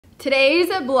Today's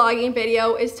blogging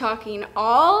video is talking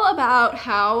all about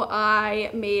how I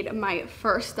made my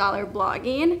first dollar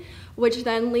blogging, which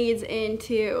then leads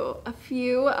into a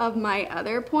few of my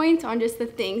other points on just the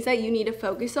things that you need to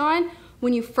focus on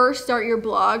when you first start your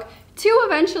blog to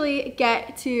eventually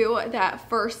get to that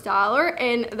first dollar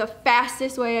in the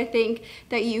fastest way I think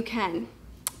that you can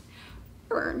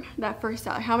earn that first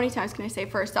dollar. How many times can I say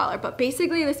first dollar? But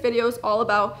basically this video is all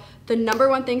about the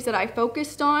 #1 things that I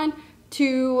focused on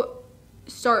to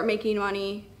start making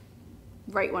money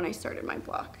right when I started my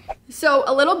blog. So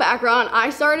a little background,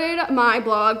 I started my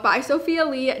blog by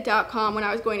SophiaLee.com when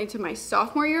I was going into my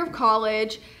sophomore year of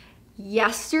college.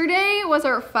 Yesterday was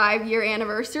our 5-year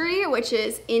anniversary, which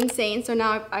is insane. So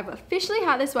now I've officially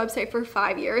had this website for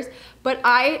 5 years, but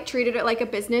I treated it like a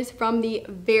business from the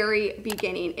very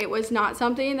beginning. It was not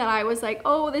something that I was like,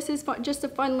 oh, this is fun, just a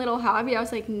fun little hobby. I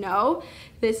was like, no,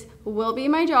 this will be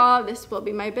my job. This will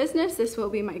be my business. This will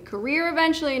be my career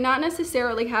eventually. Not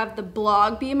necessarily have the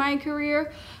blog be my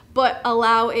career, but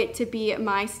allow it to be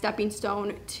my stepping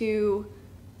stone to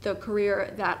the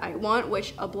career that I want,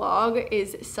 which a blog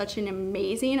is such an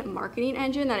amazing marketing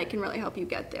engine that it can really help you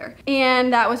get there.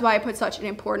 And that was why I put such an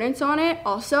importance on it.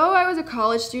 Also, I was a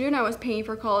college student. I was paying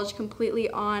for college completely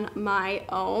on my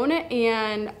own,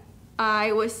 and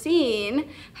I was seeing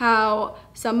how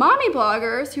some mommy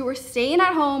bloggers who were staying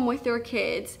at home with their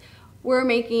kids were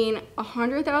making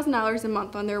 $100,000 a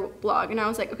month on their blog. And I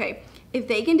was like, okay, if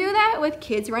they can do that with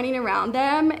kids running around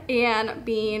them and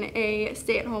being a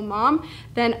stay-at-home mom,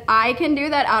 then I can do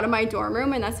that out of my dorm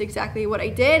room. And that's exactly what I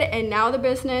did. And now the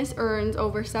business earns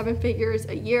over 7 figures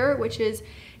a year, which is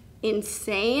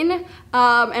insane.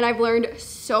 And I've learned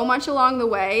so much along the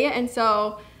way. And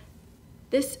so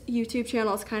this YouTube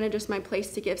channel is kind of just my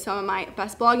place to give some of my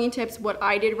best blogging tips, what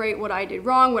I did right, what I did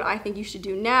wrong, what I think you should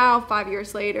do now, 5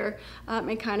 years later,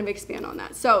 and kind of expand on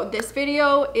that. So this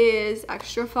video is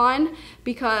extra fun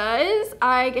because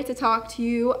I get to talk to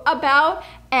you about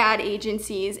ad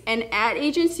agencies, and ad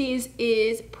agencies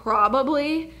is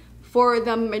probably, for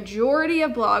the majority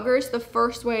of bloggers, the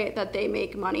first way that they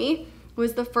make money.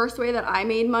 Was the first way that I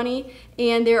made money,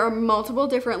 and there are multiple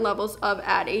different levels of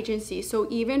ad agencies. So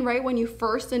even right when you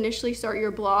first initially start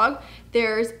your blog,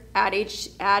 there's ad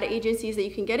agencies that you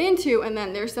can get into, and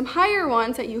then there's some higher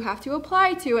ones that you have to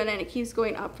apply to, and then it keeps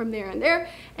going up from there and there.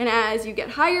 And as you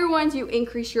get higher ones, you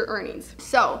increase your earnings.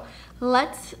 So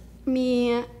let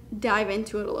me dive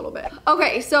into it a little bit.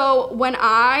 Okay, so when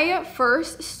I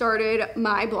first started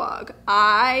my blog,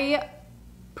 I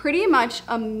pretty much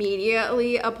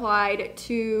immediately applied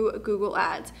to Google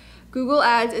Ads. Google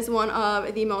Ads is one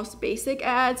of the most basic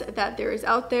ads that there is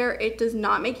out there. It does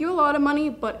not make you a lot of money,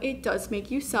 but it does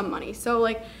make you some money. So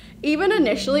like, even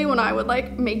initially when I would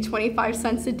like make 25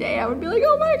 cents a day, I would be like,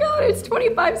 oh my God, it's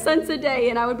 25 cents a day.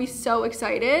 And I would be so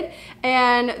excited.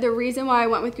 And the reason why I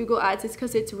went with Google Ads is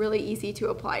because it's really easy to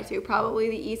apply to, probably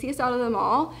the easiest out of them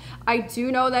all. I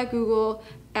do know that Google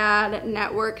Ad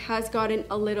Network has gotten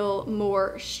a little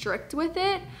more strict with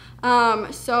it.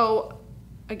 So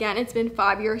again, it's been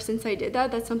 5 years since I did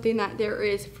that. That's something that there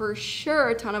is for sure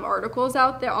a ton of articles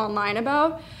out there online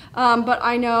about. But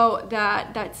I know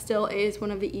that that still is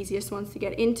one of the easiest ones to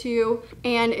get into,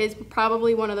 and is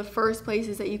probably one of the first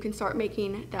places that you can start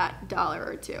making that $1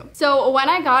 or $2. So when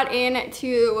I got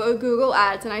into Google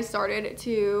Ads and I started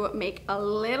to make a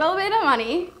little bit of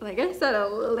money, like I said, a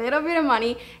little bit of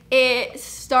money, it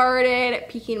started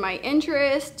piquing my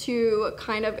interest to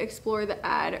kind of explore the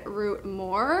ad route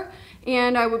more.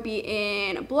 And I would be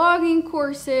in blogging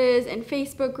courses and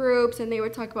Facebook groups, and they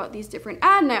would talk about these different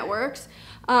ad networks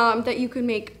that you could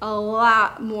make a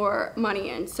lot more money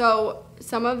in. So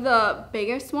some of the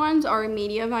biggest ones are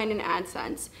Mediavine and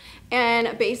AdSense.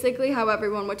 And basically how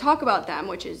everyone would talk about them,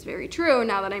 which is very true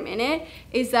now that I'm in it,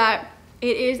 is that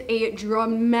it is a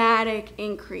dramatic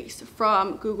increase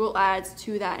from Google Ads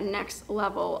to that next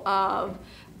level of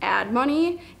ad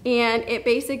money. And it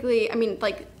basically, I mean,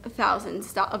 like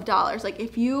thousands of dollars. Like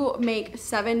if you make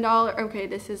 $7, okay,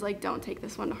 this is like, don't take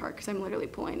this one to heart because I'm literally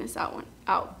pulling this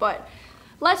out. But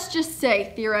let's just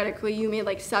say theoretically you made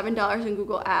like $7 in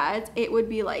Google Ads, it would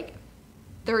be like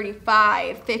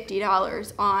 $35,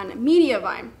 $50 on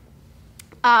Mediavine,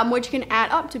 which can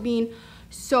add up to being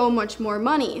so much more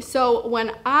money. So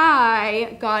when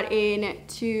I got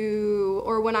into,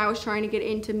 or when I was trying to get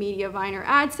into Mediavine or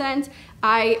AdSense,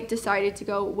 I decided to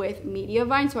go with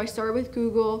Mediavine. So I started with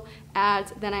Google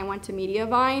Ads, then I went to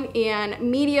Mediavine, and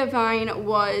Mediavine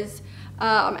was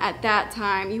at that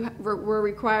time, you were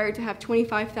required to have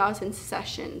 25,000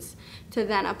 sessions to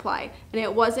then apply. And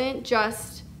it wasn't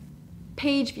just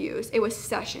page views, it was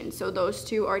sessions. So those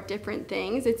two are different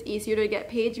things. It's easier to get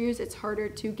page views, it's harder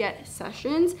to get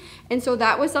sessions. And so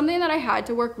that was something that I had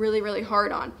to work really, really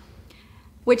hard on.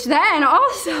 Which then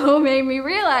also made me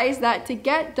realize that to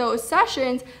get those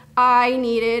sessions, I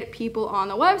needed people on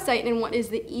the website. And what is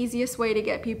the easiest way to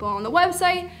get people on the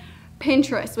website?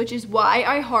 Pinterest, which is why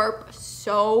I harp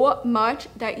so much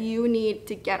that you need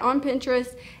to get on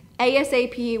Pinterest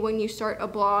ASAP when you start a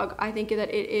blog. I think that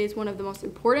it is one of the most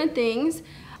important things.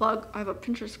 Plug, I have a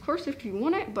Pinterest course if you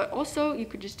want it, but also you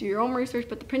could just do your own research,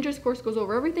 but the Pinterest course goes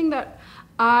over everything that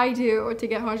I do to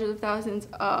get hundreds of thousands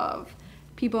of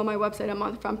people on my website a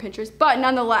month from Pinterest. But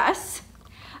nonetheless,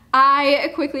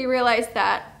 I quickly realized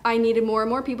that I needed more and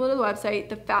more people to the website.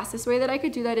 The fastest way that I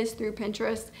could do that is through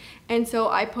Pinterest. And so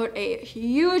I put a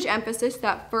huge emphasis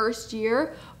that first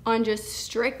year on just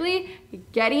strictly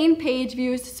getting page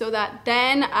views so that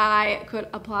then I could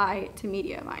apply to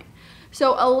Mediavine.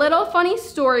 So a little funny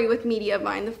story with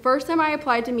Mediavine. The first time I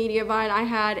applied to Mediavine, I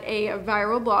had a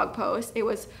viral blog post. It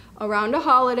was around a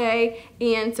holiday,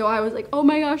 and so I was like, oh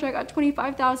my gosh, I got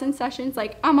 25,000 sessions,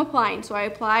 like I'm applying. So I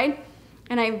applied,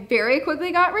 and I very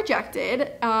quickly got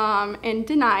rejected and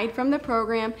denied from the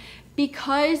program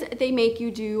because they make you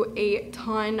do a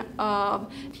ton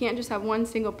of, you can't just have one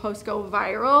single post go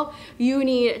viral. You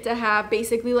need to have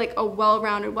basically like a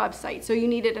well-rounded website. So you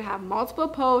needed to have multiple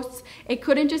posts. It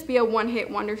couldn't just be a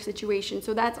one-hit wonder situation.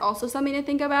 So that's also something to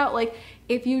think about. Like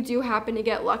if you do happen to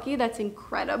get lucky, that's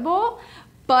incredible,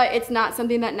 but it's not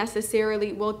something that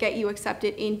necessarily will get you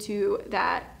accepted into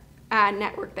that ad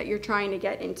network that you're trying to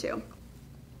get into.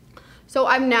 So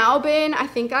I've now been, I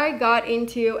think I got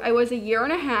into, I was a year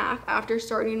and a half after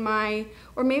starting my,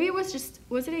 or maybe it was just,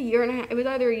 was it a year and a half? It was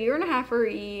either a year and a half or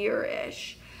a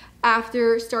year-ish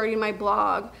after starting my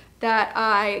blog that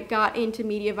I got into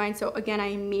Mediavine. So again, I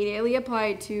immediately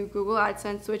applied to Google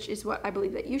Adsense, which is what I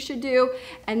believe that you should do.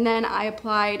 And then I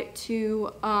applied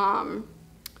to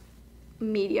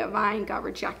Mediavine, got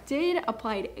rejected,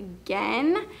 applied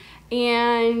again,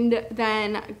 and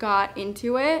then got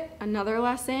into it. Another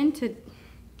lesson to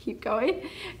keep going,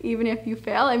 even if you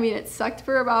fail. I mean, it sucked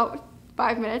for about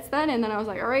 5 minutes then, and then I was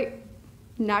like, all right,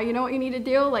 now you know what you need to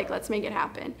do, like let's make it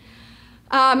happen.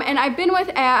 And I've been with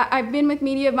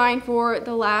Mediavine for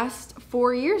the last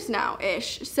 4 years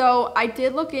now-ish. So I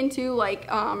did look into like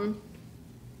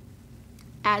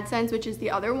AdSense, which is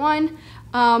the other one.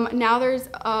 Now there's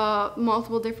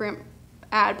multiple different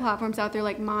ad platforms out there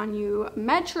like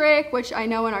Monumetric, which I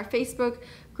know in our Facebook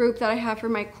group that I have for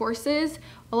my courses,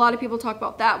 a lot of people talk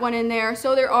about that one in there.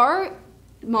 So there are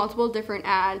multiple different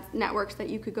ad networks that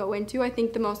you could go into. I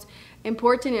think the most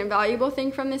important and valuable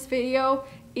thing from this video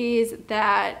is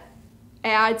that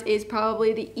ads is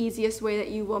probably the easiest way that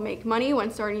you will make money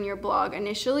when starting your blog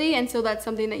initially, and so that's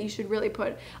something that you should really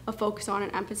put a focus on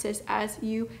and emphasis as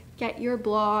you get your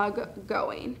blog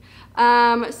going.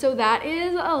 So that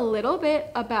is a little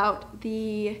bit about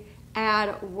the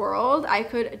ad world. I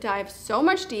could dive so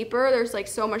much deeper. There's like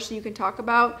so much that you can talk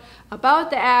about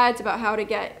the ads, about how to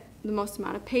get the most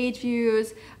amount of page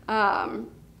views, kind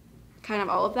of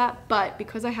all of that, but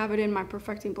because I have it in my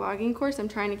Perfecting Blogging course, I'm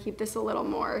trying to keep this a little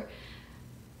more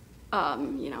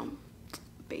you know,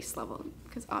 base level,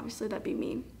 because obviously that'd be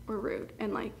mean or rude,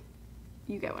 and like,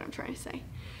 you get what I'm trying to say.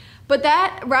 But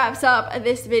that wraps up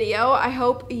this video. I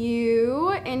hope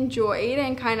you enjoyed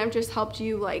and kind of just helped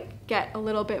you like get a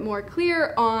little bit more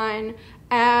clear on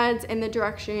ads and the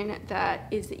direction that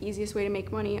is the easiest way to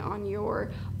make money on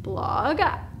your blog.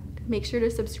 Make sure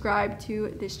to subscribe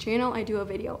to this channel. I do a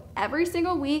video every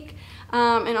single week.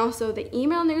 And also the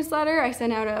email newsletter. I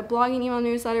send out a blogging email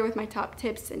newsletter with my top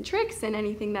tips and tricks and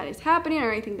anything that is happening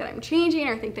or anything that I'm changing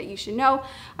or think that you should know.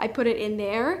 I put it in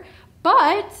there.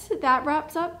 But that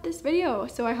wraps up this video.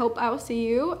 So I hope I will see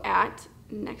you at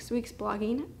next week's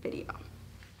blogging video.